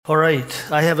All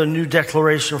right, I have a new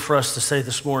declaration for us to say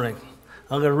this morning.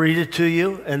 I'm going to read it to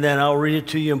you, and then I'll read it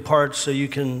to you in parts so you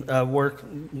can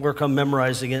work on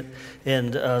memorizing it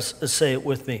and say it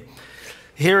with me.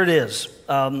 Here it is.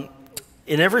 In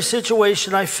every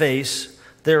situation I face,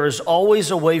 there is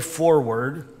always a way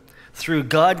forward through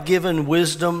God-given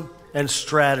wisdom and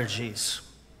strategies.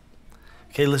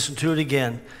 Okay, listen to it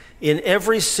again. In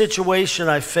every situation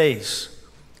I face,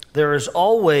 there is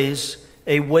always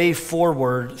a way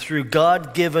forward through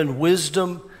God-given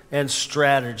wisdom and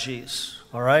strategies,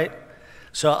 all right?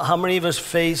 So how many of us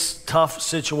face tough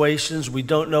situations, we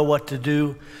don't know what to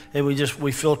do, and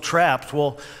we feel trapped?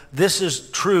 Well, this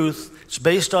is truth. It's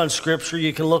based on Scripture.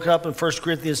 You can look it up in 1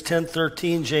 Corinthians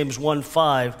 10:13, James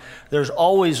 1:5. There's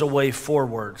always a way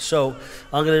forward. So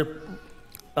I'm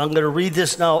going to read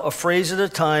this now a phrase at a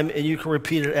time, and you can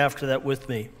repeat it after that with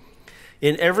me.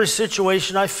 In every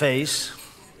situation I face,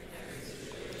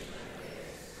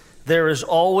 there is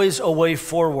always a way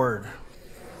forward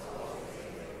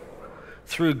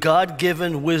through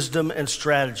God-given wisdom and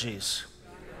strategies.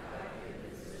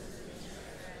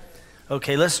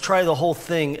 Okay, let's try the whole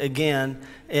thing again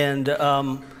and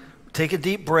take a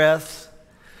deep breath.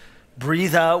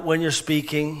 Breathe out when you're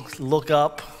speaking. Look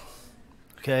up,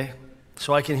 okay,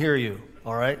 so I can hear you,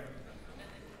 all right?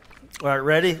 All right,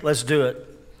 ready? Let's do it.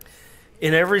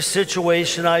 In every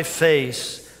situation I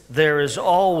face, there is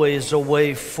always a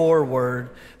way forward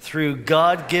through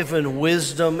God-given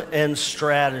wisdom and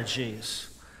strategies.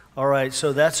 All right,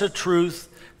 so that's a truth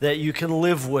that you can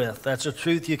live with. That's a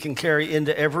truth you can carry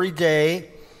into every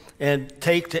day and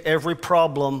take to every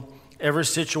problem, every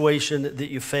situation that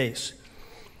you face.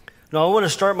 Now, I want to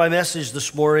start my message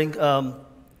this morning.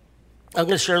 I'm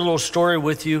going to share a little story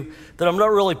with you that I'm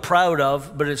not really proud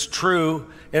of, but it's true,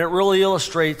 and it really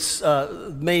illustrates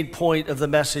the main point of the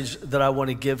message that I want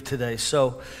to give today.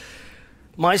 So,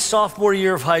 my sophomore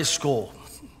year of high school,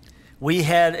 we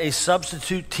had a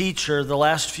substitute teacher the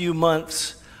last few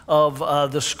months of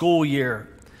the school year,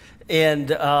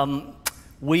 and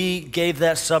we gave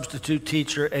that substitute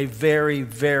teacher a very,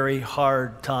 very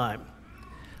hard time.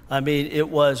 I mean, it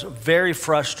was very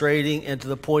frustrating and to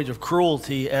the point of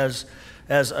cruelty as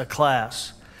a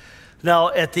class. Now,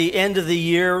 at the end of the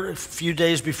year, a few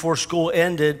days before school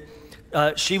ended,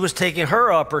 she was taking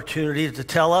her opportunity to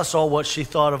tell us all what she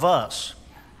thought of us.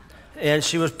 And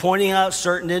she was pointing out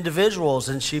certain individuals,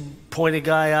 and she'd point a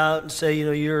guy out and say,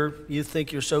 you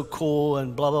think you're so cool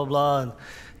and blah, blah, blah, and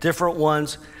different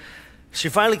ones. She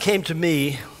finally came to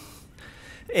me,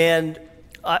 and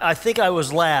I think I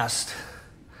was last.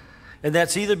 And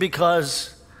that's either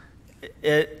because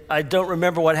I don't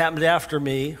remember what happened after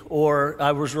me, or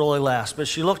I was really last. But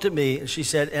she looked at me and she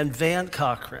said, "And Van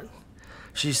Cochran,"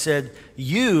 she said,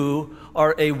 "you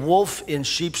are a wolf in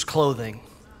sheep's clothing."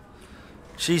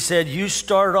 She said, "You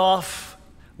start off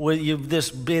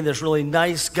with being this really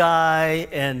nice guy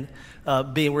and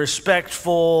being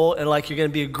respectful and like you're going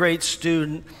to be a great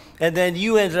student. And then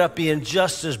you ended up being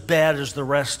just as bad as the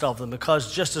rest of them,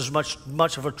 because just as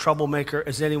much of a troublemaker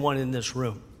as anyone in this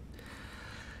room."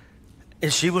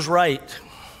 And she was right.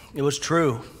 It was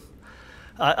true.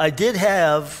 I did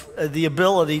have the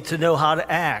ability to know how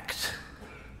to act.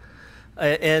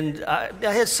 And I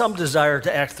had some desire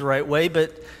to act the right way,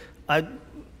 but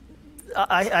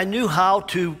I knew how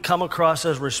to come across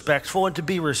as respectful and to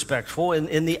be respectful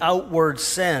in the outward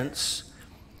sense.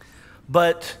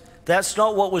 But that's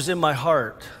not what was in my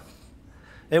heart.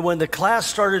 And when the class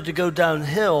started to go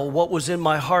downhill, what was in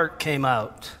my heart came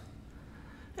out.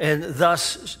 And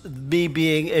thus, me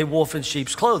being a wolf in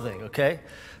sheep's clothing, okay?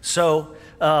 So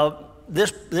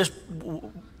this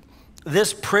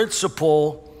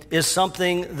principle is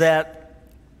something that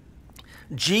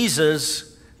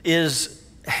Jesus is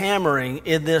hammering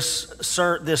in this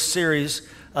series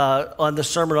on the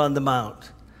Sermon on the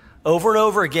Mount. Over and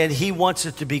over again, he wants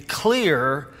it to be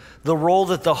clear the role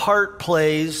that the heart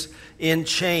plays in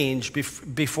change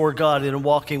before God and in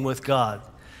walking with God.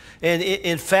 And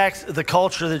in fact, the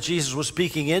culture that Jesus was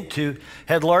speaking into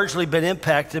had largely been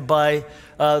impacted by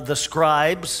the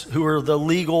scribes, who were the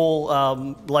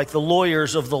legal, like the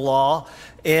lawyers of the law,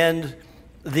 and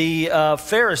the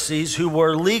Pharisees, who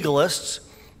were legalists.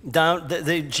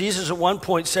 Jesus at one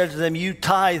point said to them, "You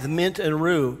tithe mint and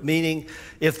rue," meaning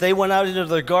if they went out into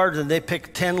their garden and they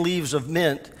picked 10 leaves of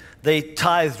mint, they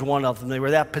tithed one of them. They were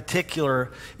that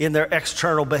particular in their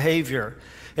external behavior.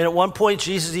 And at one point,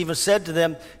 Jesus even said to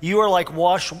them, "You are like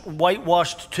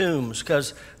whitewashed tombs,"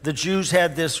 because the Jews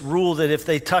had this rule that if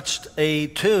they touched a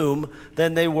tomb,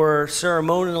 then they were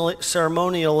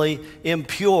ceremonially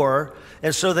impure.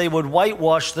 And so they would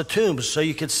whitewash the tombs so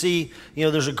you could see,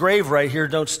 there's a grave right here,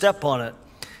 don't step on it.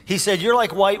 He said, you're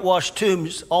like whitewashed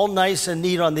tombs, all nice and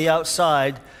neat on the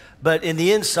outside, but in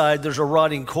the inside there's a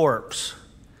rotting corpse.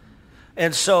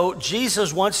 And so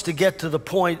Jesus wants to get to the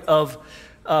point of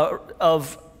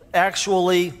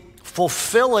actually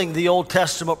fulfilling the Old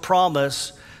Testament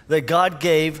promise that God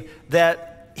gave,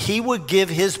 that he would give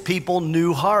his people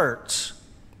new hearts,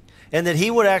 and that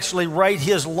he would actually write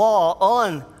his law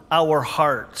on our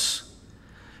hearts.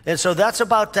 And so that's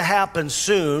about to happen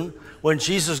soon when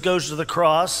Jesus goes to the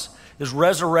cross, is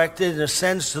resurrected, and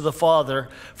ascends to the Father.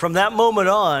 From that moment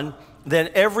on, then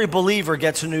every believer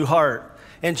gets a new heart.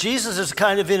 And Jesus is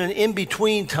kind of in an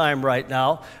in-between time right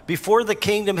now, before the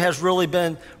kingdom has really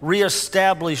been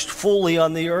reestablished fully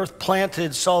on the earth,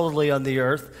 planted solidly on the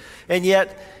earth, and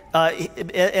yet,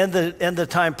 and the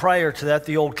time prior to that,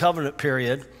 the Old Covenant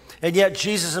period, and yet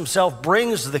Jesus himself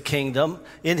brings the kingdom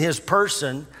in his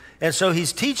person, and so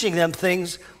he's teaching them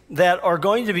things that are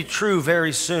going to be true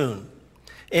very soon.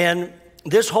 And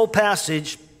this whole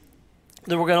passage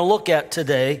that we're going to look at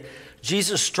today,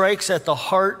 Jesus strikes at the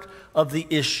heart of the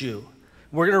issue.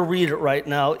 We're going to read it right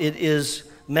now. It is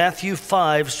Matthew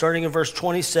 5, starting in verse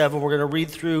 27. We're going to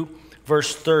read through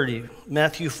verse 30.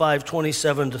 Matthew 5,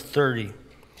 27 to 30.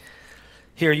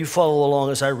 Here, you follow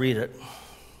along as I read it.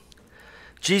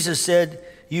 Jesus said,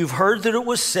 "You've heard that it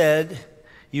was said,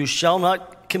 'You shall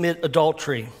not commit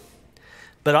adultery.'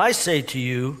 But I say to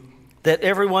you that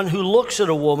everyone who looks at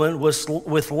a woman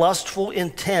with lustful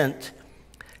intent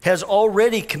has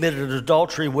already committed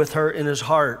adultery with her in his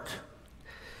heart."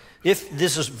 If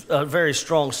this is a very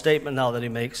strong statement now that he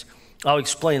makes, I'll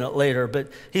explain it later. But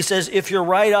he says, if your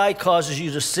right eye causes you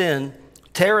to sin,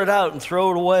 tear it out and throw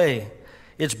it away.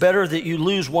 It's better that you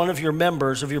lose one of your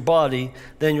members of your body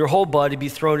than your whole body be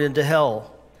thrown into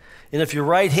hell. And if your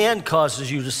right hand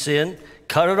causes you to sin,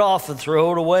 cut it off and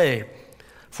throw it away.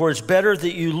 For it's better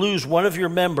that you lose one of your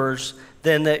members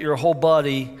than that your whole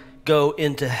body go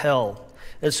into hell.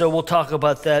 And so we'll talk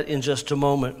about that in just a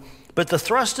moment. But the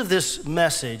thrust of this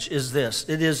message is this.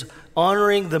 It is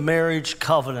honoring the marriage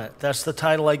covenant. That's the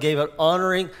title I gave it,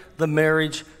 honoring the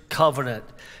marriage covenant.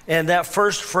 And that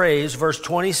first phrase, verse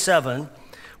 27,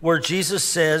 where Jesus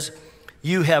says,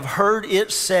 "You have heard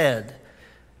it said,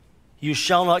 you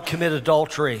shall not commit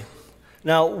adultery."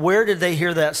 Now, where did they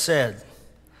hear that said?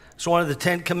 It's one of the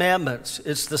 10 commandments.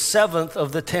 It's the 7th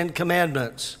of the 10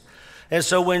 commandments. And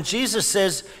so when Jesus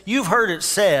says, "You've heard it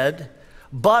said,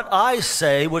 but I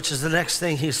say," which is the next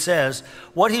thing he says,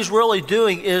 what he's really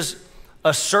doing is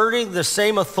asserting the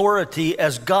same authority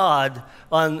as God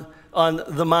on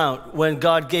the mount when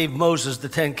God gave Moses the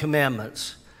 10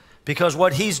 commandments. Because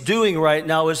what he's doing right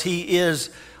now is he is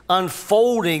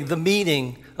unfolding the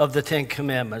meaning of the 10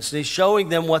 commandments. And he's showing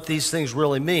them what these things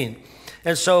really mean.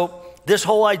 And so this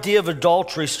whole idea of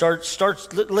adultery starts.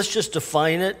 Let's just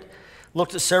define it.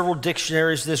 Looked at several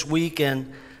dictionaries this week,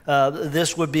 and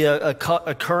this would be a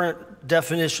current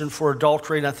definition for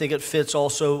adultery, and I think it fits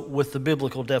also with the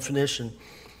biblical definition.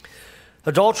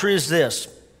 Adultery is this: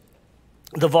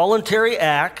 the voluntary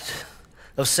act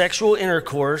of sexual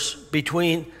intercourse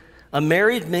between a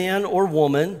married man or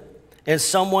woman and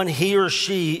someone he or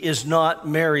she is not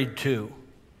married to.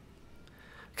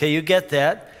 Okay, you get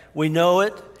that? We know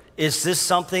it. Is this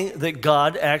something that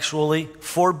God actually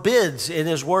forbids in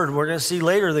his word? We're going to see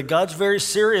later that God's very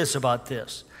serious about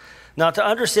this. Now, to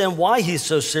understand why he's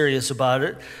so serious about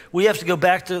it, we have to go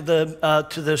back to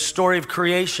the story of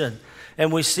creation.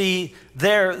 And we see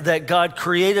there that God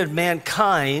created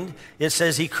mankind. It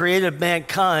says he created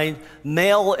mankind,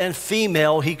 male and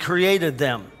female, he created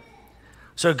them.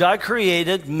 So God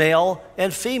created male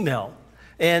and female.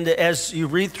 And as you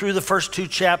read through the first 2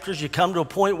 chapters, you come to a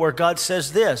point where God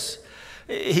says this.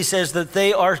 He says that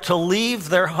they are to leave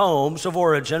their homes of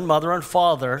origin, mother and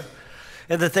father,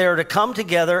 and that they are to come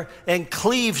together and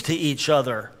cleave to each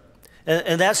other.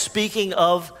 And that's speaking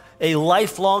of a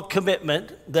lifelong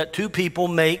commitment that 2 people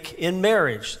make in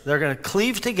marriage. They're going to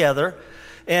cleave together,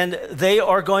 and they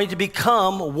are going to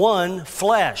become one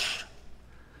flesh.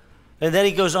 And then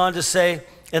he goes on to say,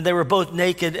 and they were both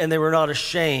naked and they were not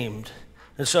ashamed.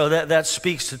 And so that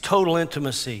speaks to total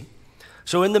intimacy.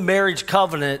 So in the marriage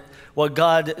covenant, what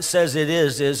God says it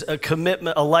is a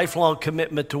commitment, a lifelong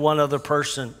commitment to one other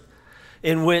person,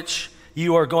 in which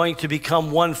you are going to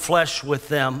become one flesh with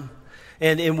them,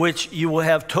 and in which you will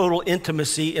have total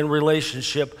intimacy in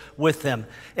relationship with them.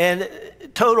 And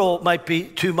total might be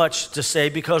too much to say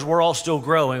because we're all still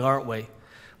growing, aren't we?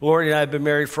 Lori and I have been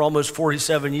married for almost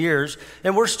 47 years,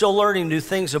 and we're still learning new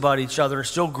things about each other,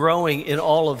 still growing in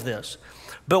all of this.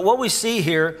 But what we see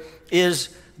here is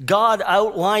God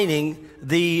outlining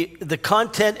the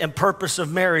content and purpose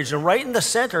of marriage. And right in the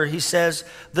center, he says,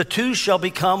 the two shall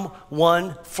become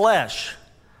one flesh.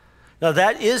 Now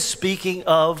that is speaking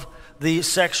of the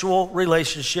sexual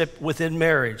relationship within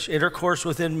marriage, intercourse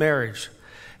within marriage.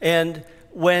 And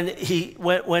when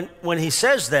he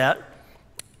says that,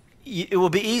 it will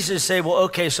be easy to say, well,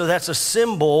 okay, so that's a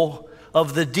symbol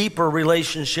of the deeper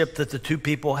relationship that the two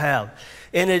people have.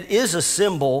 And it is a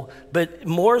symbol, but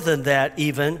more than that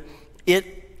even,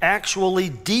 it actually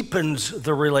deepens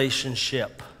the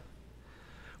relationship.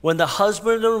 When the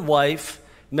husband and wife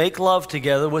make love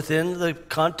together within the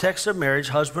context of marriage,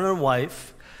 husband and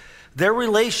wife, their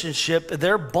relationship,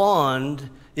 their bond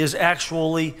is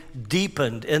actually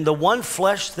deepened. And the one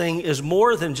flesh thing is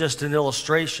more than just an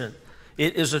illustration.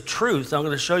 It is a truth. I'm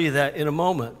going to show you that in a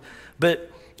moment. But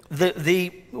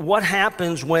what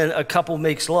happens when a couple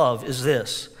makes love is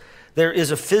this. There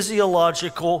is a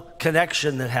physiological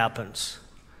connection that happens.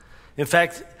 In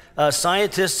fact,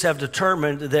 scientists have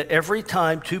determined that every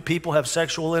time two people have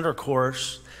sexual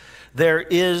intercourse,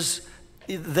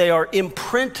 they are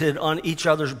imprinted on each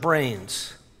other's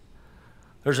brains.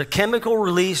 There's a chemical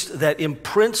release that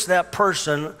imprints that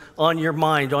person on your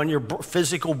mind, on your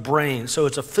physical brain. So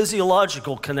it's a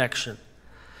physiological connection.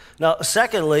 Now,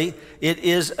 secondly, it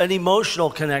is an emotional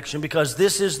connection because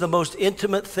this is the most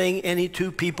intimate thing any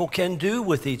two people can do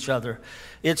with each other.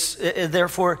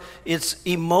 Therefore, it's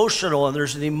emotional, and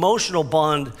there's an emotional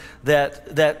bond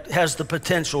that has the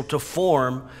potential to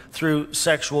form through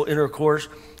sexual intercourse.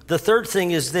 The third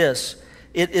thing is this.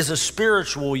 It is a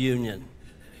spiritual union.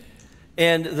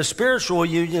 And the spiritual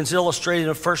union is illustrated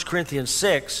in 1 Corinthians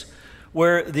 6,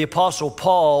 where the Apostle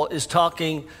Paul is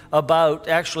talking about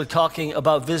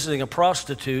visiting a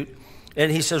prostitute. And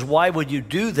he says, why would you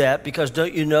do that? Because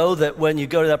don't you know that when you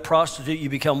go to that prostitute, you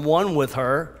become one with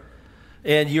her,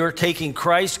 and you're taking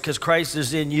Christ because Christ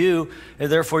is in you,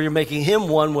 and therefore you're making him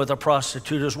one with a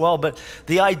prostitute as well. But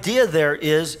the idea there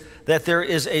is that there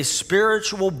is a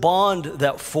spiritual bond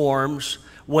that forms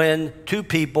when two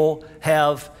people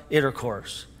have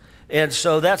intercourse. And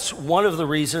so that's one of the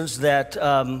reasons that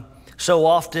so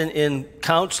often in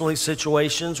counseling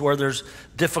situations where there's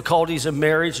difficulties in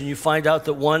marriage and you find out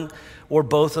that one or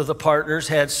both of the partners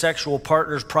had sexual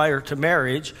partners prior to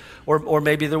marriage, or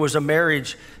maybe there was a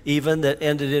marriage even that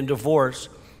ended in divorce,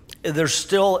 there's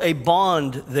still a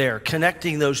bond there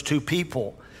connecting those two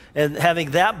people. And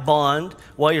having that bond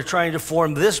while you're trying to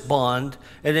form this bond,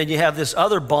 and then you have this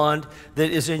other bond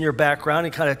that is in your background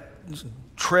and kind of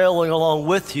trailing along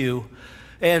with you.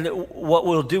 And what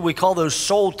we'll do, we call those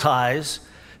soul ties.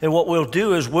 And what we'll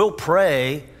do is we'll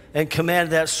pray and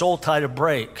command that soul tie to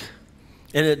break.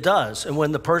 And it does. And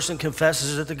when the person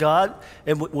confesses it to God,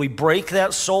 and we break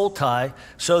that soul tie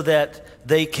so that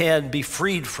they can be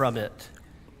freed from it.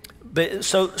 But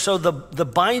so the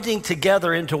binding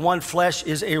together into one flesh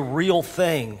is a real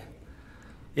thing.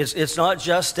 It's not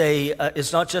just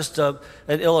an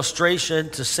illustration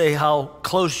to say how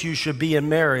close you should be in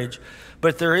marriage,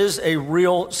 but there is a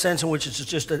real sense in which it's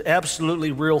just an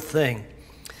absolutely real thing.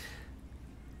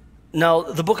 Now,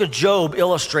 the book of Job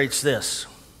illustrates this.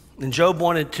 In Job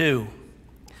 1 and 2,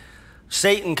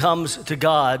 Satan comes to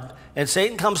God, and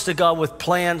Satan comes to God with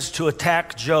plans to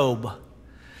attack Job.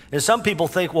 And some people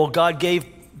think, well, God gave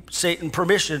Satan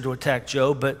permission to attack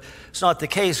Job, but it's not the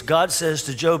case. God says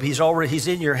to Job, he's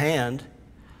in your hand,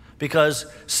 because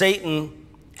Satan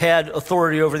had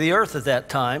authority over the earth at that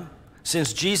time.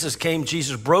 Since Jesus came,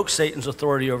 Jesus broke Satan's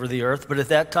authority over the earth, but at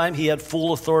that time he had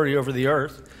full authority over the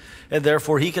earth, and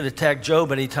therefore he could attack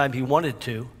Job anytime he wanted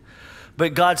to.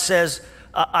 But God says,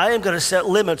 I am going to set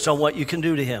limits on what you can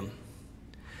do to him.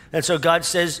 And so God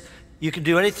says, you can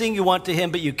do anything you want to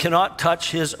him, but you cannot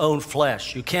touch his own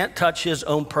flesh. You can't touch his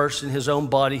own person, his own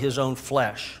body, his own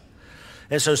flesh.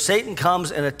 And so Satan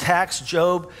comes and attacks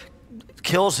Job,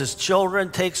 kills his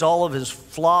children, takes all of his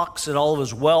flocks and all of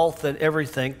his wealth and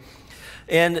everything.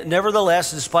 And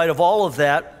nevertheless, in spite of all of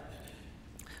that,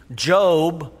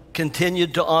 Job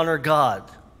continued to honor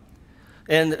God.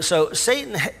 And so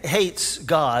Satan hates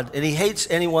God, and he hates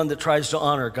anyone that tries to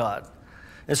honor God.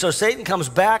 And so Satan comes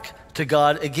back to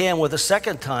God again with a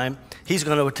second time. He's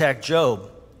going to attack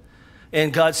Job.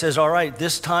 And God says, all right,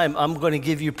 this time I'm going to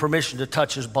give you permission to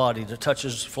touch his body, to touch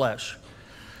his flesh.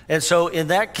 And so in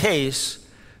that case,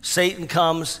 Satan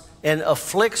comes and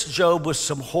afflicts Job with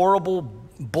some horrible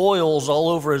boils all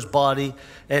over his body,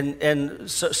 and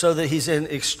so that he's in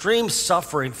extreme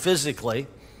suffering physically.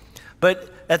 But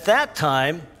at that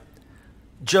time,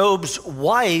 Job's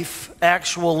wife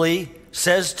actually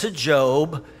says to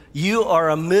Job, you are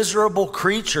a miserable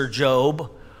creature,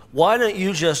 Job. Why don't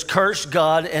you just curse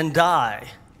God and die?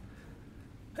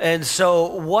 And so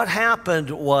what happened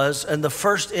was, in the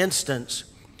first instance,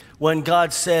 when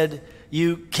God said,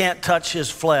 you can't touch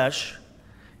his flesh,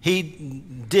 he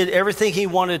did everything he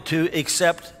wanted to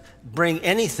except bring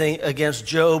anything against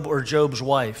Job or Job's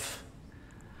wife,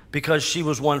 because she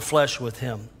was one flesh with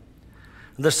him.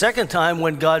 The second time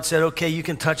when God said, okay, you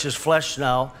can touch his flesh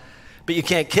now, but you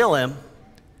can't kill him,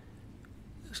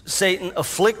 Satan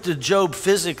afflicted Job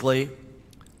physically,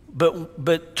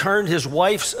 but turned his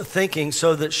wife's thinking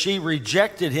so that she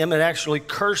rejected him and actually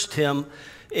cursed him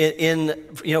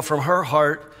from her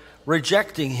heart,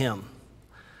 rejecting him.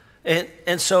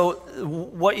 And so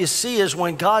what you see is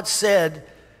when God said,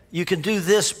 you can do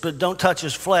this, but don't touch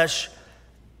his flesh,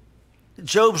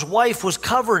 Job's wife was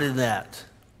covered in that.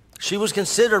 She was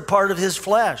considered part of his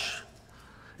flesh.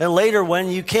 And later, when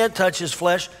you can't touch his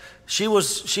flesh, she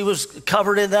was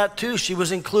covered in that too. She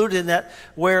was included in that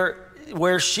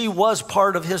where she was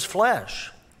part of his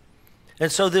flesh.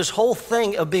 And so this whole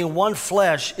thing of being one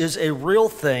flesh is a real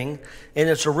thing, and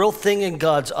it's a real thing in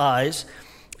God's eyes.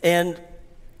 And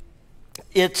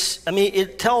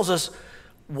it tells us,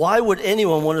 why would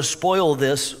anyone want to spoil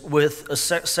this with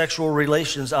sexual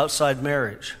relations outside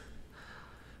marriage?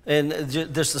 And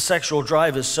the sexual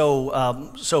drive is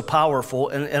so powerful.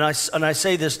 And I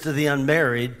say this to the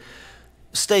unmarried: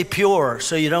 stay pure,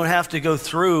 so you don't have to go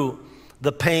through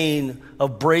the pain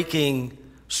of breaking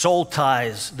soul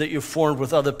ties that you've formed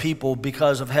with other people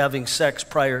because of having sex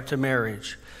prior to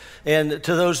marriage. And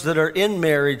to those that are in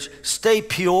marriage, stay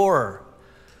pure,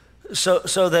 so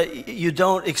that you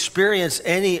don't experience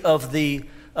any of the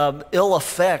ill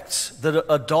effects that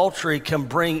adultery can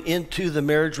bring into the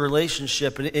marriage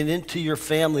relationship and into your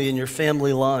family and your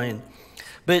family line.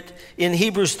 But in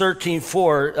Hebrews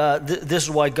 13:4, this is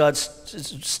why God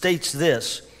states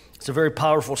this. It's a very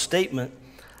powerful statement.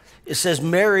 It says,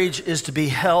 marriage is to be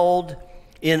held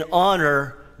in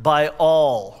honor by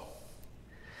all,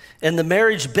 and the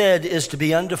marriage bed is to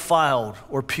be undefiled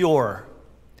or pure.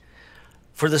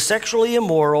 For the sexually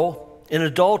immoral and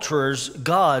adulterers,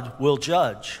 God will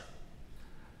judge.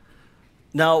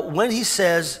 Now, when he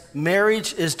says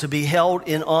marriage is to be held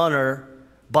in honor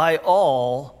by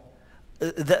all,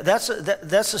 that's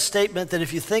a statement that,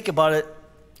 if you think about it,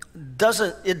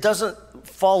 doesn't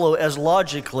follow as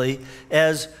logically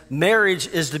as marriage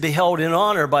is to be held in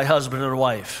honor by husband and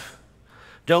wife.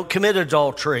 Don't commit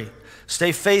adultery.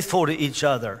 Stay faithful to each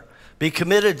other. Be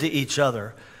committed to each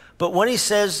other. But when he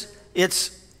says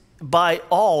it's by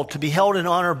all, to be held in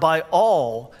honor by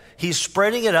all, he's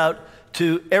spreading it out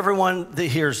to everyone that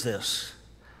hears this.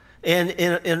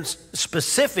 And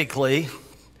specifically,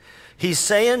 he's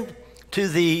saying to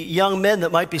the young men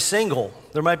that might be single,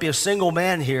 there might be a single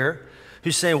man here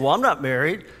who's saying, well, I'm not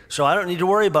married, so I don't need to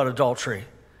worry about adultery.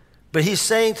 But he's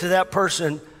saying to that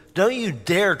person, don't you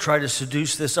dare try to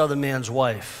seduce this other man's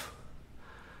wife.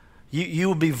 You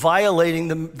will be violating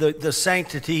the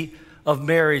sanctity of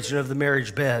marriage and of the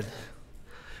marriage bed.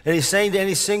 And he's saying to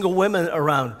any single women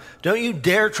around, don't you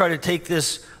dare try to take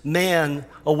this man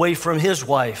away from his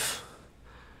wife.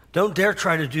 Don't dare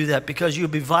try to do that, because you'll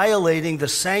be violating the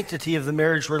sanctity of the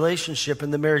marriage relationship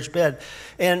and the marriage bed.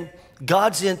 And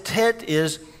God's intent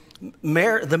is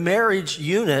the marriage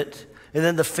unit, and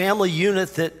then the family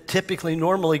unit that typically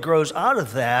normally grows out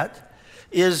of that,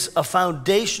 is a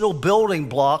foundational building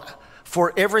block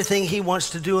for everything he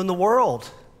wants to do in the world.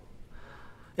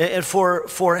 And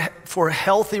for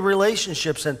healthy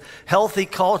relationships and healthy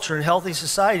culture and healthy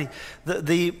society.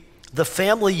 The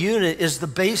family unit is the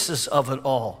basis of it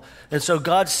all. And so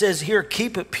God says here,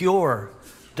 keep it pure.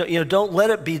 Don't let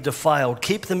it be defiled.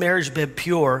 Keep the marriage bed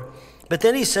pure. But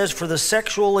then he says, for the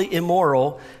sexually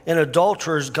immoral and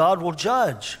adulterers, God will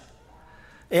judge.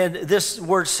 And this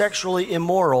word sexually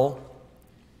immoral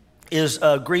is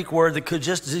a Greek word that could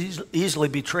just easily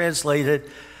be translated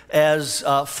as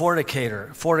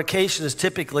fornicator. Fornication is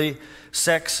typically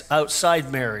sex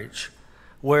outside marriage,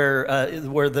 where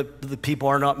the people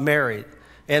are not married.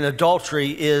 And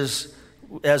adultery is,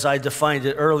 as I defined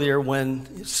it earlier,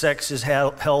 when sex is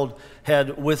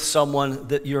had with someone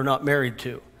that you're not married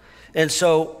to. And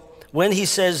so when he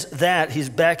says that, he's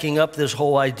backing up this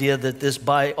whole idea that this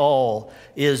by all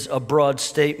is a broad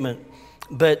statement.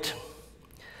 But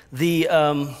the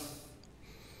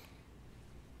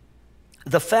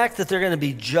fact that they're going to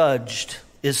be judged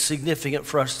is significant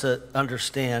for us to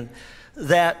understand.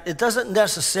 That it doesn't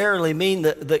necessarily mean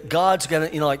that God's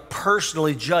going to,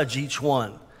 personally judge each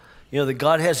one. That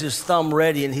God has his thumb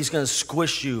ready and he's going to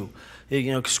squish you,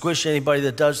 squish anybody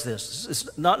that does this.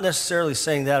 It's not necessarily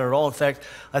saying that at all. In fact,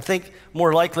 I think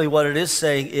more likely what it is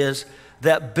saying is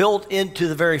that built into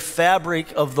the very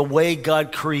fabric of the way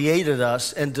God created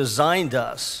us and designed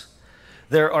us,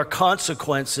 there are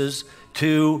consequences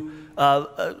to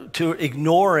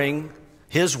ignoring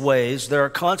his ways. There are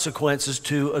consequences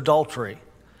to adultery.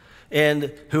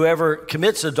 And whoever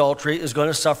commits adultery is going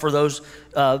to suffer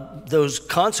those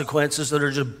consequences that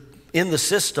are just in the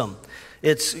system.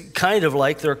 It's kind of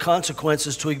like there are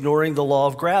consequences to ignoring the law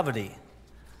of gravity.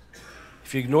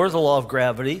 If you ignore the law of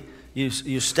gravity,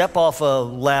 you step off a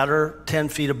ladder 10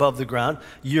 feet above the ground,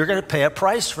 you're going to pay a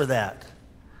price for that.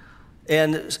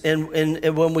 And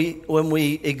when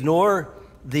we ignore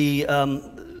the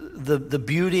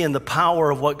beauty and the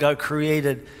power of what God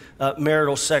created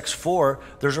marital sex for,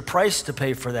 there's a price to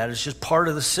pay for that. It's just part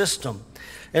of the system.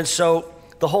 And so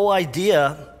the whole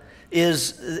idea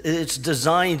is it's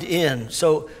designed in.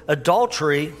 So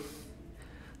adultery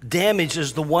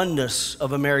damages the oneness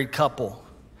of a married couple,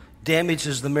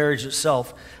 damages the marriage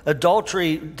itself.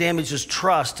 Adultery damages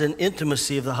trust and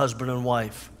intimacy of the husband and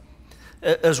wife.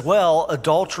 As well,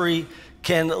 adultery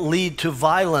can lead to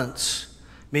violence.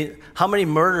 I mean, how many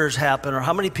murders happen, or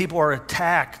how many people are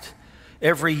attacked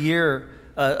every year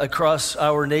across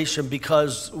our nation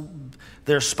because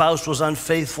their spouse was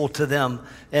unfaithful to them,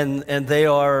 and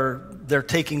they're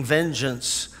taking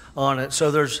vengeance on it. So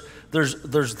there's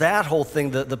that whole thing,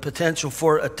 the potential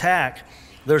for attack.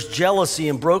 There's jealousy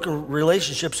and broken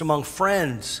relationships among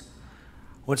friends.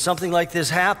 When something like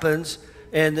this happens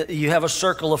and you have a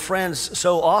circle of friends,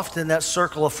 so often that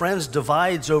circle of friends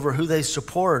divides over who they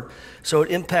support. So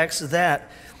it impacts that.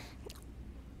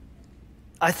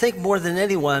 I think more than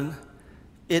anyone,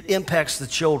 it impacts the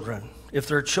children. If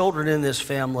there are children in this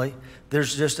family,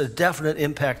 there's just a definite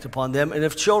impact upon them. And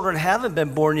if children haven't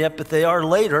been born yet, but they are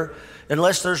later,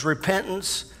 unless there's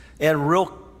repentance and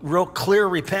real clear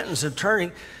repentance and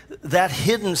turning, that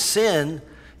hidden sin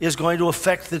is going to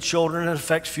affect the children and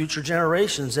affect future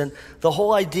generations. And the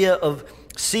whole idea of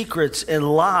secrets and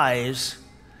lies,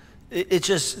 it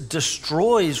just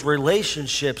destroys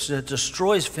relationships, and it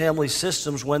destroys family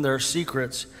systems when there are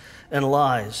secrets and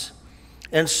lies.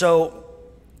 And so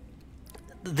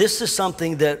this is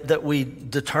something that we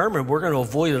determine we're going to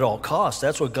avoid at all costs.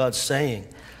 That's what God's saying.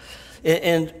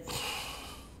 And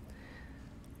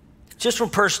just from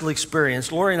personal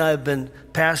experience, Lori and I have been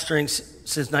pastoring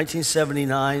since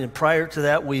 1979, and prior to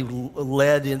that, we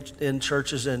led in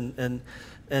churches and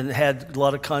had a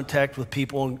lot of contact with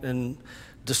people and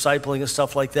discipling and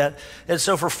stuff like that. And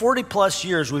so for 40 plus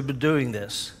years, we've been doing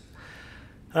this.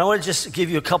 And I want to just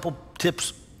give you a couple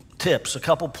tips, a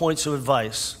couple points of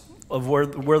advice of where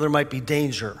there might be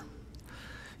danger.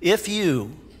 If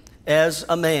you, as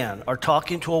a man, are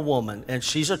talking to a woman and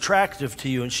she's attractive to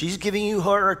you and she's giving you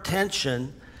her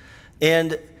attention,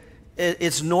 and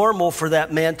it's normal for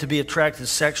that man to be attracted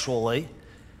sexually,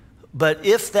 but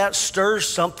if that stirs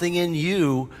something in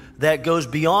you that goes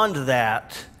beyond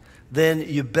that, then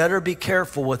you better be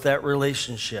careful with that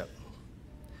relationship.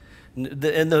 And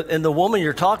the woman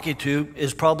you're talking to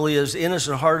is probably as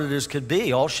innocent-hearted as could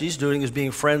be. All she's doing is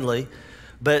being friendly.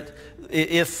 But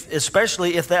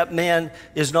especially if that man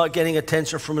is not getting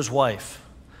attention from his wife.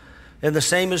 And the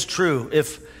same is true.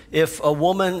 If a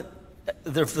woman,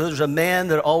 if there's a man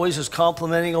that always is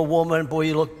complimenting a woman, boy,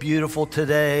 you look beautiful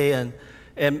today,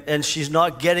 and she's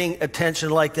not getting attention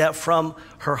like that from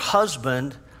her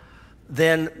husband,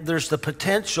 then there's the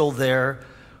potential there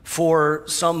for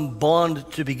some bond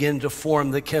to begin to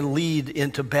form that can lead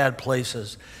into bad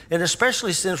places. And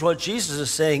especially since what Jesus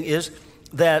is saying is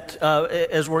that,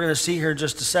 as we're going to see here in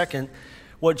just a second,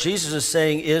 what Jesus is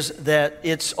saying is that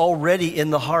it's already in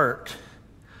the heart.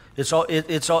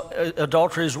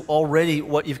 Adultery is already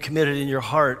what you've committed in your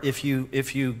heart if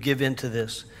you give into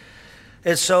this.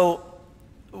 And so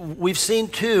we've seen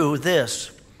too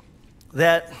this,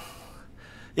 that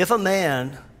if a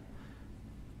man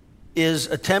is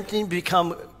attempting to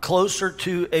become closer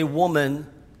to a woman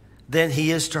than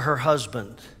he is to her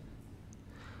husband,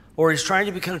 or he's trying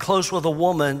to become close with a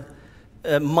woman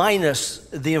minus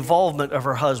the involvement of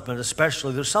her husband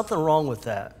especially, there's something wrong with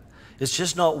that. It's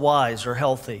just not wise or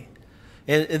healthy.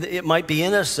 And it might be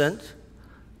innocent,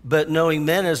 but knowing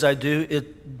men as I do,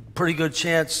 it pretty good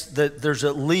chance that there's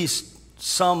at least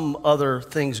some other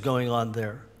things going on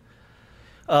there.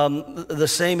 The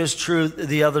same is true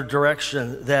the other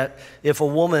direction, that if a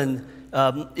woman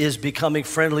is becoming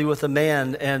friendly with a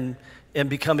man and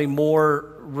becoming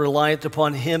more reliant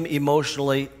upon him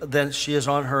emotionally than she is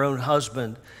on her own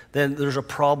husband, then there's a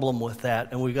problem with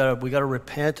that, and we got to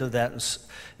repent of that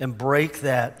and break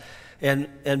that and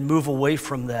move away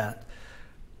from that.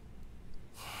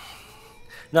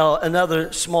 Now,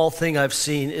 another small thing I've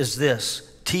seen is this: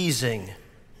 teasing.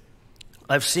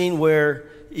 I've seen where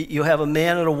you have a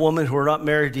man and a woman who are not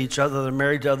married to each other, they're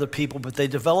married to other people, but they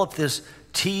develop this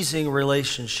teasing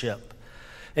relationship.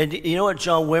 And you know what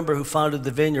John Wimber, who founded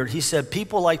the Vineyard, he said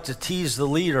people like to tease the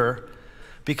leader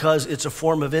because it's a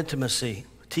form of intimacy.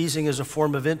 Teasing is a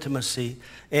form of intimacy,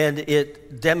 and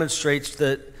it demonstrates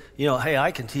that, hey,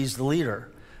 I can tease the leader.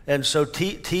 And so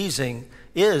teasing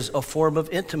is a form of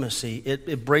intimacy.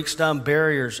 It breaks down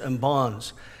barriers and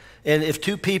bonds. And if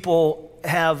two people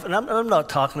have, and I'm not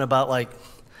talking about like,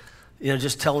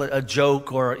 just telling a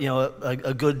joke or,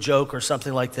 a good joke or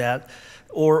something like that,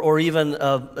 or even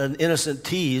an innocent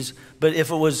tease, but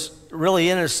if it was really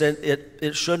innocent,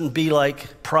 it shouldn't be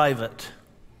like private.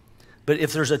 But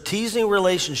if there's a teasing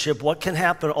relationship, what can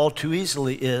happen all too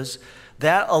easily is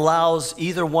that allows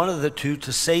either one of the two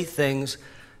to say things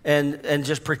and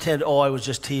just pretend, I was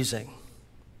just teasing.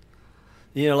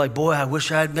 Like, boy, I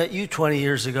wish I had met you 20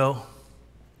 years ago,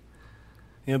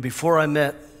 before I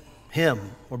met him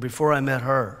or before I met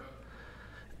her.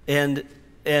 And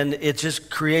it just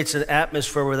creates an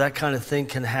atmosphere where that kind of thing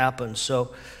can happen.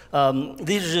 So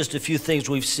these are just a few things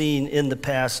we've seen in the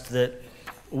past that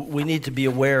we need to be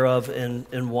aware of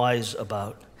and wise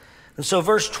about. And so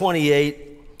verse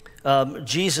 28,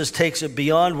 Jesus takes it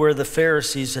beyond where the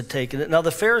Pharisees had taken it. Now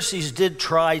the Pharisees did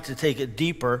try to take it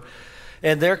deeper,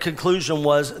 and their conclusion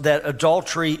was that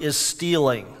adultery is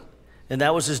stealing. And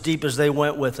that was as deep as they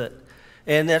went with it.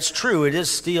 And that's true, it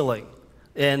is stealing.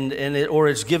 Or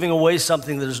it's giving away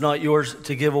something that is not yours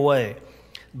to give away.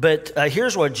 But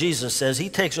here's what Jesus says. He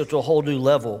takes it to a whole new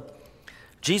level.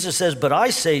 Jesus says, "But I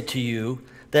say to you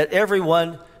that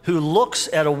everyone who looks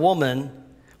at a woman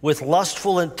with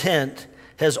lustful intent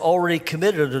has already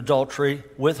committed adultery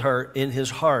with her in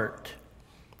his heart."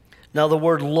 Now the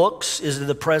word looks is in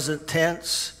the present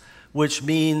tense, which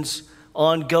means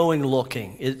ongoing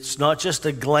looking. It's not just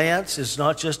a glance. It's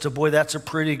not just a, boy, that's a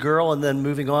pretty girl, and then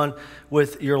moving on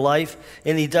with your life.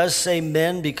 And he does say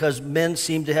men because men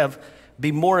seem to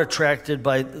be more attracted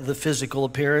by the physical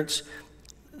appearance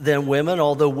than women,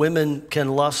 although women can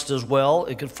lust as well.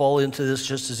 It could fall into this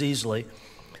just as easily.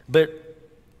 But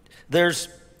there's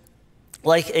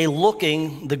like a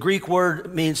looking, the Greek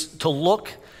word means to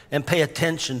look and pay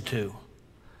attention to.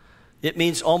 It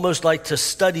means almost like to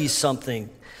study something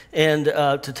and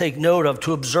to take note of,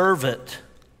 to observe it.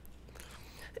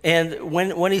 And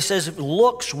when he says it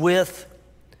looks with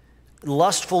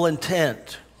lustful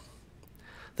intent,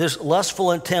 this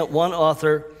lustful intent, one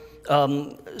author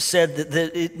said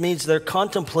that it means they're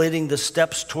contemplating the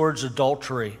steps towards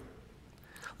adultery.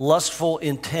 Lustful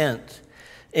intent.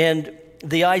 And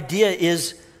the idea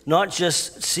is not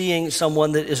just seeing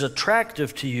someone that is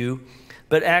attractive to you,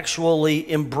 but actually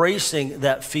embracing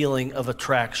that feeling of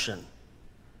attraction.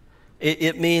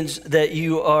 It means that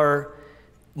you are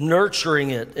nurturing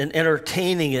it and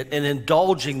entertaining it and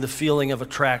indulging the feeling of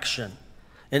attraction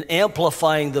and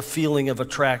amplifying the feeling of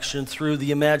attraction through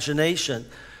the imagination,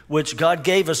 which God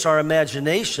gave us our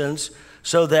imaginations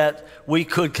so that we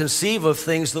could conceive of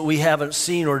things that we haven't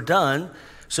seen or done,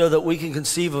 so that we can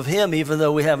conceive of him even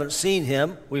though we haven't seen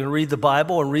him. We can read the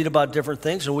Bible and read about different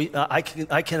things, and I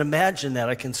can imagine that.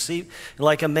 I can see,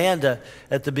 like Amanda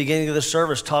at the beginning of the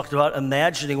service talked about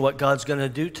imagining what God's going to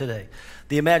do today.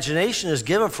 The imagination is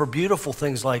given for beautiful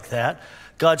things like that.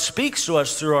 God speaks to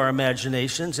us through our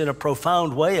imaginations in a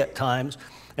profound way at times,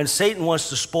 and Satan wants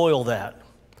to spoil that.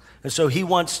 And so he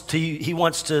wants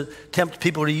to tempt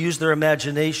people to use their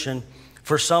imagination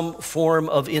for some form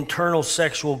of internal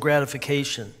sexual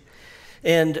gratification.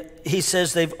 And he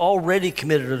says they've already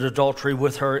committed adultery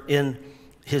with her in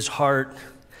his heart.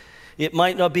 It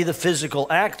might not be the physical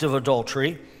act of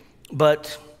adultery,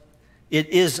 but it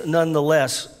is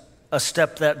nonetheless a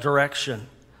step that direction,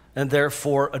 and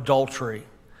therefore adultery.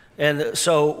 And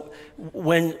so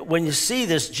when you see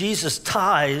this, Jesus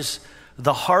ties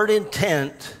the heart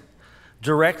intent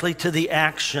directly to the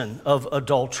action of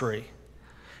adultery.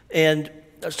 And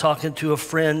I was talking to a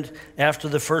friend after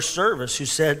the first service who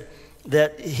said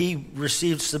that he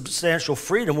received substantial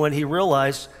freedom when he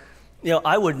realized,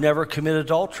 I would never commit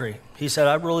adultery. He said,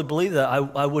 I really believe that.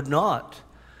 I would not.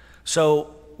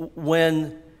 So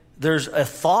when there's a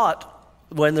thought,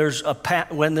 when there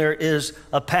is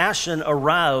a passion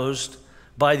aroused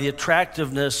by the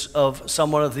attractiveness of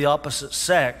someone of the opposite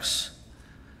sex,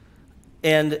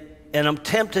 and I'm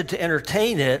tempted to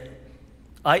entertain it,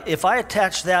 if I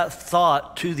attach that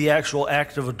thought to the actual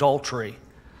act of adultery,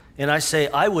 and I say,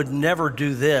 I would never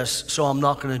do this, so I'm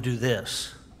not going to do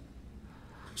this.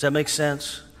 Does that make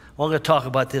sense? Well, I'm going to talk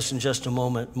about this in just a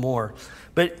moment more.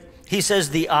 But he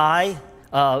says the eye,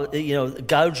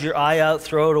 gouge your eye out,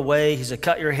 throw it away. He said,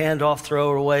 cut your hand off,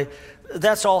 throw it away.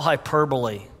 that's all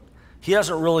hyperbole. He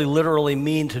doesn't really literally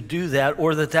mean to do that,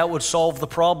 or that would solve the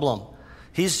problem.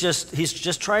 He's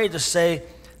just trying to say,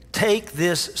 take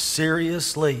this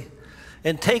seriously,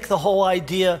 and take the whole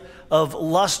idea of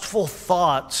lustful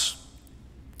thoughts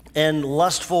and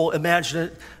lustful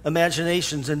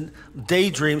imaginations and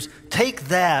daydreams. Take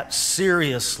that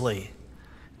seriously.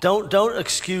 Don't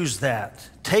excuse that.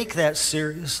 Take that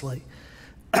seriously.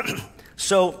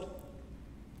 So,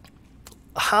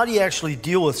 how do you actually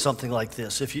deal with something like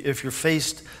this if you're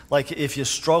faced, like if you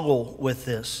struggle with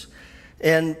this?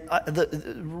 And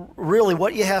really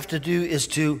what you have to do is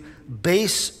to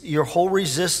base your whole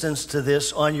resistance to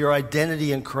this on your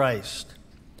identity in Christ.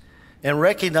 And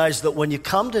recognize that when you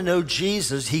come to know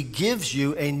Jesus, he gives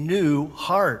you a new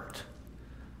heart.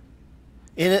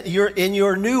 In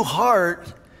your new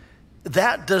heart,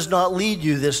 that does not lead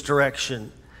you this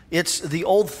direction. It's the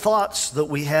old thoughts that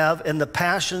we have and the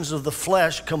passions of the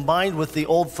flesh combined with the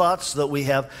old thoughts that we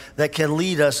have that can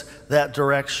lead us that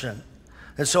direction.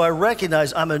 And so I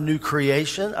recognize I'm a new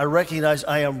creation. I recognize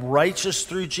I am righteous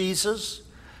through Jesus.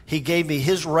 He gave me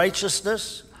his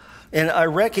righteousness. And I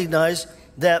recognize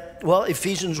that, well,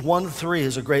 Ephesians 1:3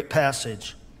 is a great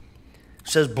passage. It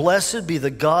says, "Blessed be the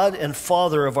God and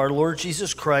Father of our Lord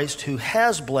Jesus Christ, who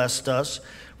has blessed us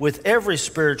with every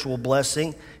spiritual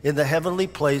blessing in the heavenly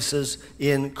places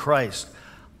in Christ."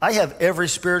 I have every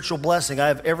spiritual blessing. I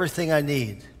have everything I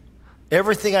need.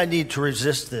 Everything I need to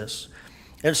resist this.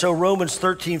 And so Romans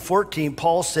 13:14,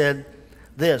 Paul said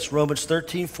this, Romans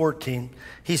 13:14,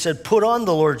 he said, "Put on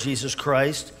the Lord Jesus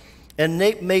Christ and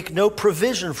make no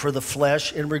provision for the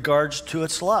flesh in regards to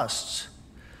its lusts."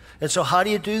 And so how do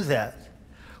you do that?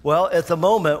 Well, at the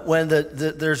moment when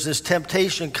there's this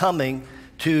temptation coming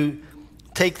to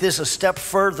take this a step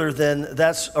further than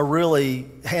that's a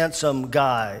really handsome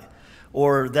guy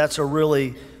or that's a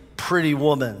really pretty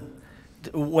woman.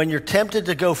 When you're tempted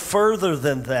to go further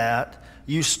than that,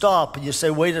 you stop and you say,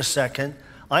 wait a second,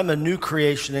 I'm a new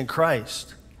creation in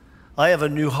Christ. I have a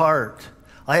new heart.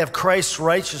 I have Christ's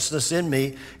righteousness in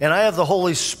me, and I have the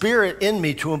Holy Spirit in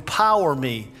me to empower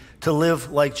me to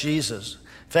live like Jesus.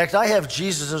 In fact, I have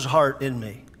Jesus' heart in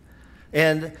me.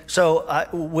 And so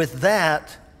with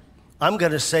that, I'm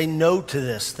going to say no to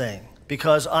this thing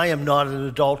because I am not an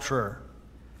adulterer.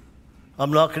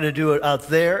 I'm not going to do it out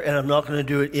there, and I'm not going to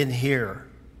do it in here.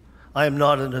 I am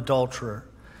not an adulterer.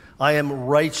 I am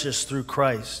righteous through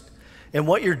Christ. And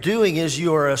what you're doing is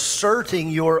you are asserting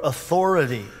your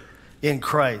authority in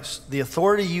Christ. The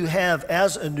authority you have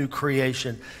as a new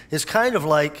creation is kind of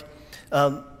like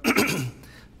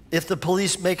if the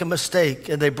police make a mistake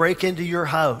and they break into your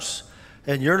house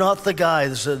and you're not the guy,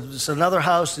 there's another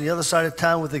house on the other side of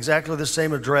town with exactly the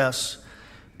same address,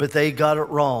 but they got it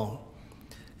wrong.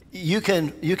 You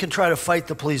can try to fight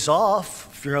the police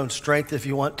off for your own strength if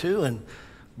you want to, and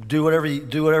do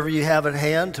whatever you have at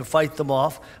hand to fight them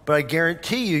off, but I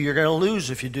guarantee you're going to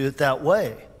lose if you do it that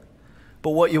way.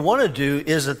 But what you want to do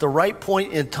is at the right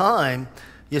point in time,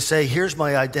 you say, here's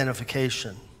my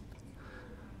identification.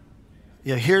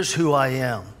 Here's who I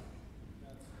am.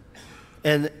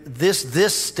 And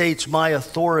this states my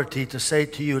authority to say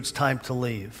to you it's time to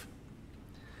leave.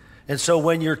 And so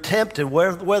when you're tempted,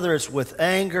 whether it's with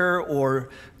anger or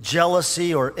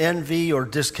jealousy or envy or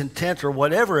discontent or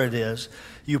whatever it is,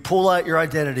 you pull out your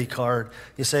identity card.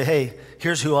 You say, hey,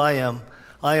 here's who I am.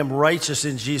 I am righteous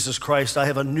in Jesus Christ. I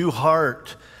have a new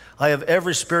heart. I have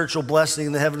every spiritual blessing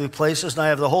in the heavenly places, and I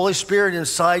have the Holy Spirit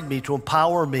inside me to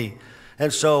empower me.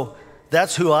 And so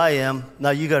that's who I am. Now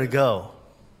you got to go.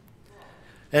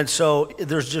 And so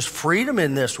there's just freedom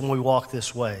in this when we walk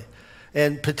this way.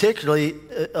 And particularly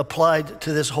applied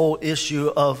to this whole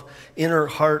issue of inner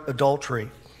heart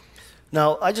adultery.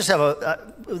 Now, I just have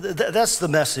that's the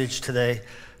message today.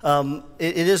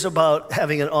 It is about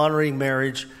having an honoring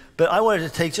marriage, but I wanted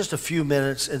to take just a few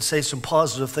minutes and say some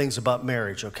positive things about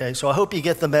marriage, okay? So I hope you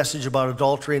get the message about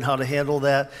adultery and how to handle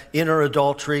that, inner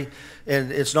adultery.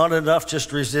 And it's not enough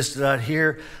just to resist it out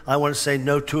here. I want to say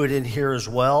no to it in here as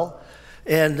well.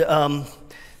 And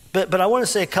but I want to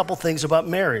say a couple things about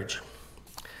marriage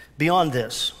beyond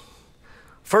this.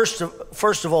 First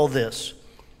of all, this.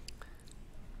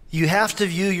 You have to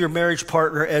view your marriage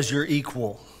partner as your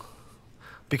equal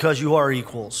because you are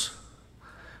equals.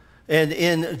 And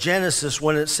in Genesis,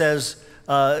 when it says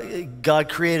God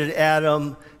created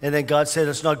Adam, and then God said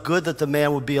it's not good that the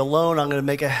man would be alone, I'm going to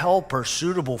make a helper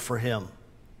suitable for him.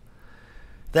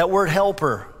 That word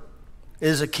helper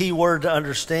is a key word to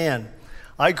understand.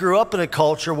 I grew up in a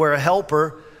culture where a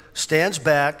helper stands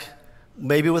back,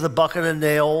 maybe with a bucket of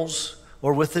nails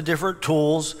or with the different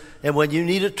tools, and when you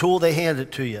need a tool, they hand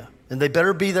it to you. And they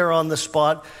better be there on the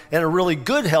spot. And a really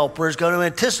good helper is going to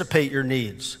anticipate your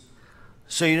needs.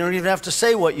 So you don't even have to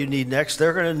say what you need next.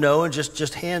 They're going to know and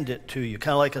just hand it to you,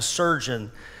 kind of like a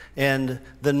surgeon and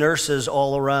the nurses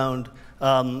all around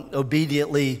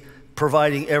obediently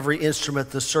providing every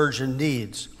instrument the surgeon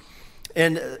needs.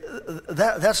 And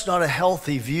that's not a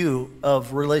healthy view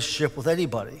of relationship with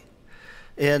anybody.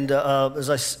 And as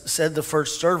I said the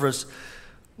first service,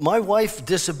 my wife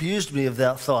disabused me of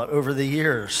that thought over the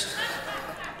years.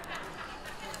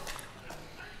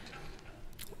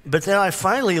 But then I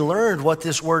finally learned what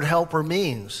this word helper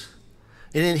means.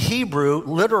 And in Hebrew,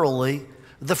 literally,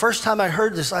 the first time I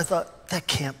heard this, I thought, that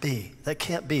can't be. That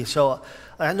can't be. So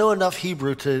I know enough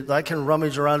Hebrew I can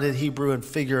rummage around in Hebrew and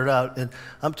figure it out. And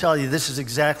I'm telling you, this is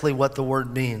exactly what the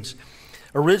word means.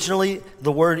 Originally,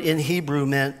 the word in Hebrew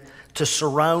meant to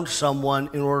surround someone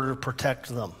in order to protect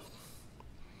them.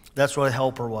 That's what a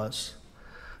helper was.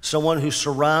 Someone who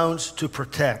surrounds to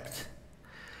protect.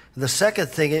 The second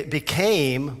thing it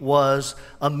became was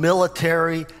a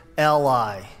military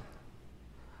ally.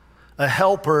 A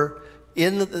helper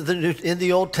in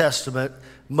the Old Testament,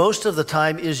 most of the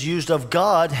time is used of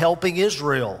God helping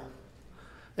Israel.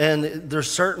 And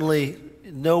there's certainly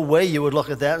no way you would look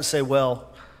at that and say,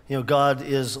 well, God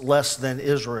is less than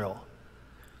Israel.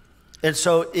 And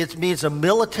so it means a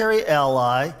military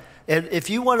ally. And if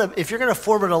you're going to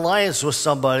form an alliance with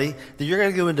somebody that you're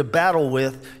going to go into battle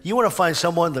with, you want to find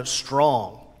someone that's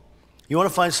strong. You want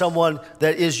to find someone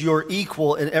that is your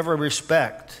equal in every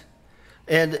respect.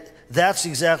 And that's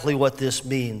exactly what this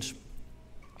means.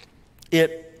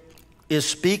 It is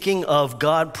speaking of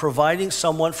God providing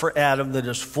someone for Adam that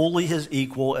is fully his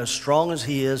equal, as strong as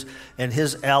he is, and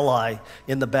his ally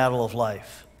in the battle of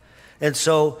life. And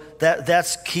so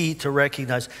that's key to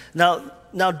recognize.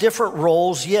 Now different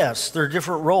roles, yes, there are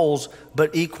different roles,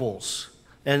 but equals.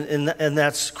 And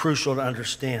that's crucial to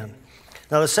understand.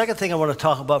 Now the second thing I want to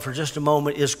talk about for just a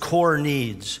moment is core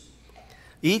needs.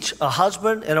 A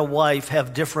husband and a wife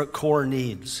have different core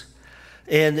needs.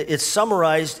 And it's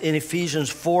summarized in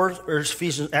Ephesians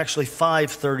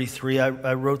 5:33.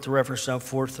 I wrote the reference down,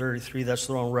 4:33. That's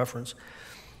the wrong reference.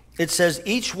 It says,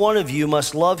 each one of you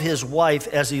must love his wife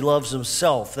as he loves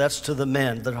himself. That's to the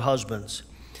men, the husbands.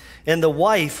 And the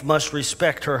wife must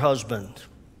respect her husband.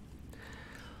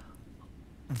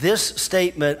 This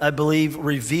statement, I believe,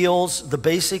 reveals the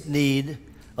basic need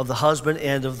of the husband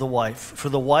and of the wife. For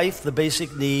the wife, the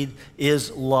basic need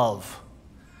is love.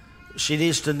 She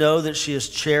needs to know that she is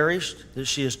cherished, that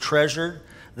she is treasured,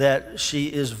 that she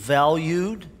is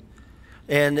valued.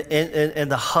 And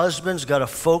the husband's got to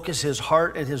focus his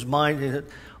heart and his mind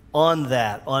on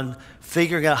that, on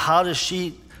figuring out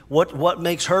what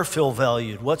makes her feel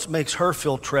valued, what makes her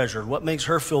feel treasured, what makes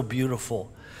her feel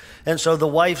beautiful. And so the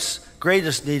wife's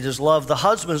greatest need is love. The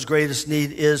husband's greatest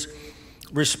need is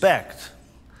respect,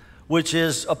 which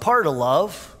is a part of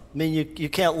love. I mean, you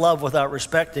can't love without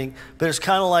respecting, but it's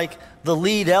kind of like the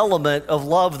lead element of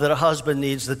love that a husband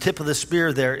needs. The tip of the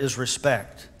spear there is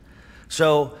respect.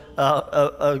 So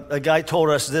a guy told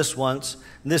us this once,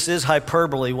 and this is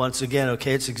hyperbole once again,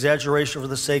 okay? It's exaggeration for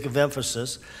the sake of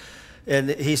emphasis.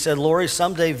 And he said, Lori,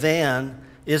 someday Van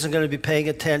isn't going to be paying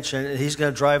attention, and he's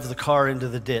going to drive the car into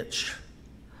the ditch.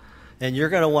 And you're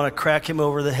going to want to crack him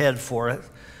over the head for it.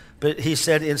 But he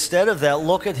said, instead of that,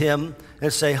 look at him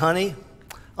and say, honey,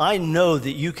 I know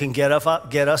that you can get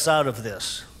us out of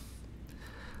this.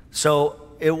 So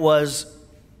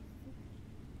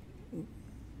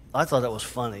I thought that was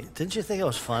funny. Didn't you think it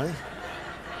was funny?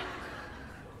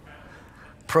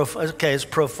 Okay, it's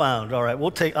profound. All right,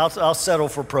 I'll settle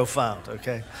for profound,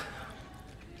 okay?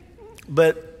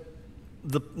 But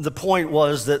the point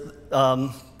was that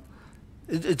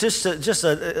just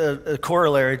a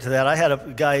corollary to that, I had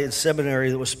a guy in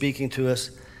seminary that was speaking to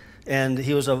us, and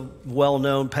he was a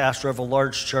well-known pastor of a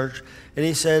large church, and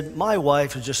he said, my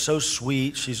wife is just so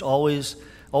sweet. She's always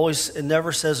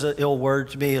never says an ill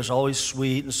word to me, is always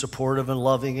sweet and supportive and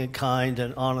loving and kind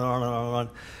and on and on and on and on.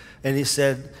 And he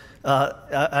said,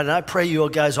 and I pray you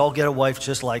guys all get a wife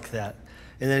just like that.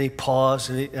 And then he paused,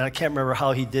 and I can't remember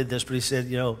how he did this, but he said,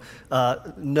 no,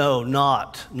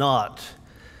 not.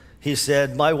 He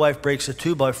said, my wife breaks a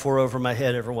 2x4 over my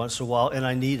head every once in a while, and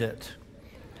I need it.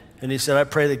 And he said, I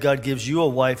pray that God gives you a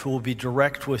wife who will be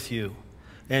direct with you,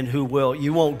 and you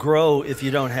won't grow if you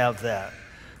don't have that.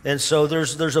 And so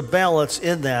there's a balance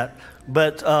in that.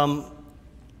 But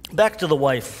back to the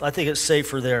wife. I think it's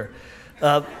safer there.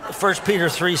 1 Peter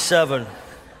 3:7.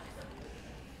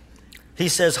 He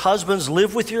says, husbands,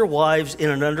 live with your wives in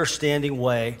an understanding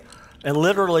way. And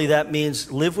literally that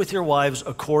means live with your wives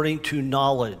according to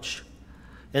knowledge.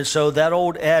 And so that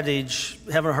old adage,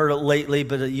 haven't heard it lately,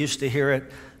 but I used to hear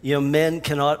it, men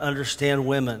cannot understand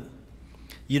women.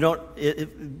 You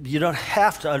don't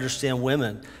have to understand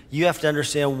women. You have to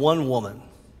understand one woman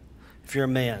if you're a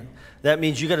man. That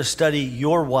means you got to study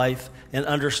your wife and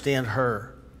understand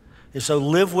her. And so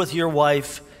live with your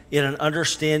wife in an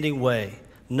understanding way.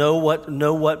 Know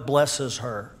what blesses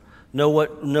her. Know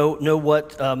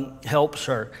what helps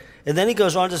her. And then he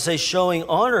goes on to say, showing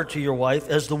honor to your wife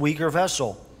as the weaker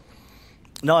vessel.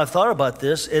 Now, I've thought about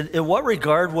this. In what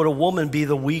regard would a woman be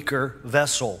the weaker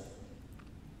vessel?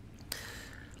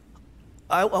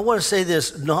 I want to say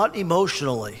this, not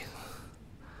emotionally.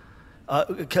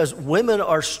 Because women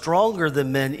are stronger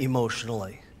than men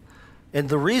emotionally. And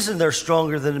the reason they're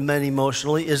stronger than men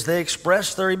emotionally is they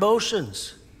express their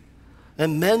emotions.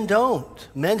 And men don't.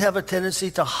 Men have a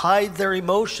tendency to hide their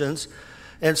emotions.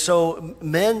 And so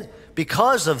men,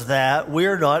 because of that,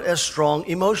 we're not as strong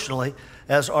emotionally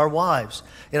as our wives.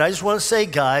 And I just want to say,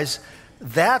 guys,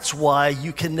 that's why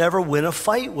you can never win a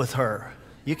fight with her.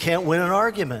 You can't win an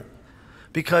argument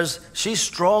because she's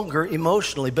stronger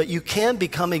emotionally. But you can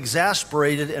become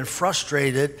exasperated and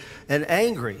frustrated and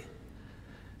angry.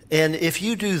 And if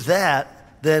you do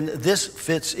that, then this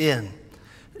fits in.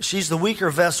 She's the weaker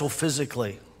vessel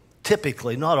physically,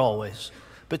 typically, not always,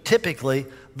 but typically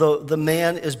the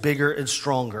man is bigger and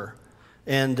stronger.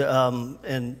 And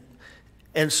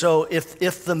so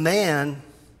if the man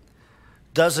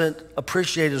doesn't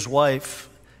appreciate his wife,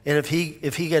 and if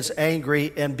he gets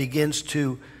angry and begins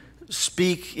to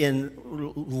speak in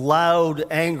loud,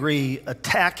 angry,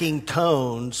 attacking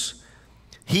tones,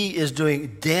 he is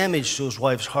doing damage to his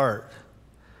wife's heart.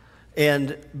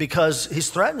 And because he's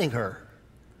threatening her.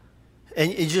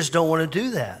 And you just don't want to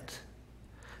do that.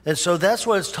 And so that's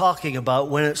what it's talking about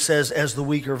when it says as the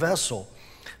weaker vessel.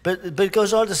 But it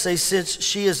goes on to say, since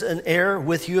she is an heir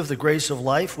with you of the grace of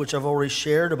life, which I've already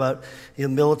shared about the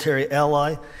military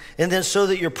ally, and then so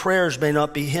that your prayers may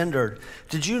not be hindered.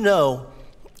 Did you know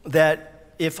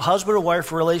that if husband and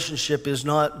wife relationship is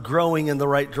not growing in the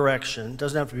right direction, it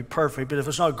doesn't have to be perfect, but if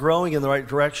it's not growing in the right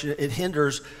direction, it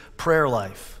hinders prayer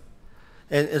life.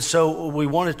 And so we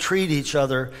want to treat each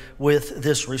other with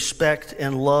this respect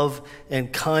and love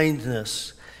and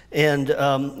kindness. And,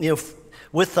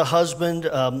 with the husband,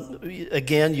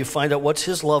 again, you find out what's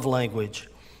his love language.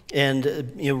 And,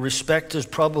 respect is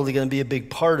probably going to be a big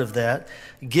part of that.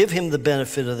 Give him the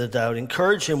benefit of the doubt.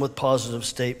 Encourage him with positive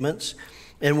statements.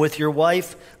 And with your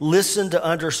wife, listen to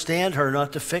understand her,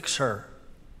 not to fix her.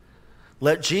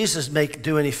 Let Jesus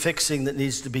do any fixing that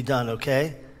needs to be done,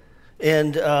 okay?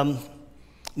 And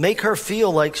make her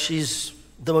feel like she's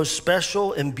the most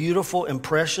special and beautiful and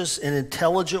precious and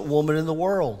intelligent woman in the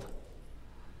world.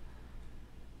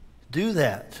 Do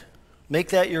that. Make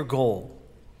that your goal.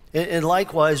 And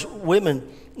likewise, women,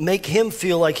 make him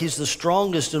feel like he's the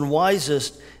strongest and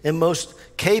wisest and most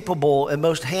capable and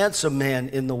most handsome man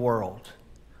in the world.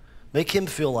 Make him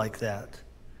feel like that.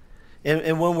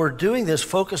 And when we're doing this,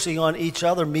 focusing on each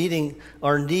other, meeting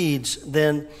our needs,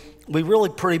 then we really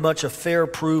pretty much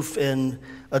affair-proof and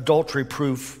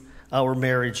adultery-proof our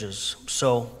marriages.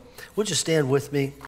 So would you stand with me?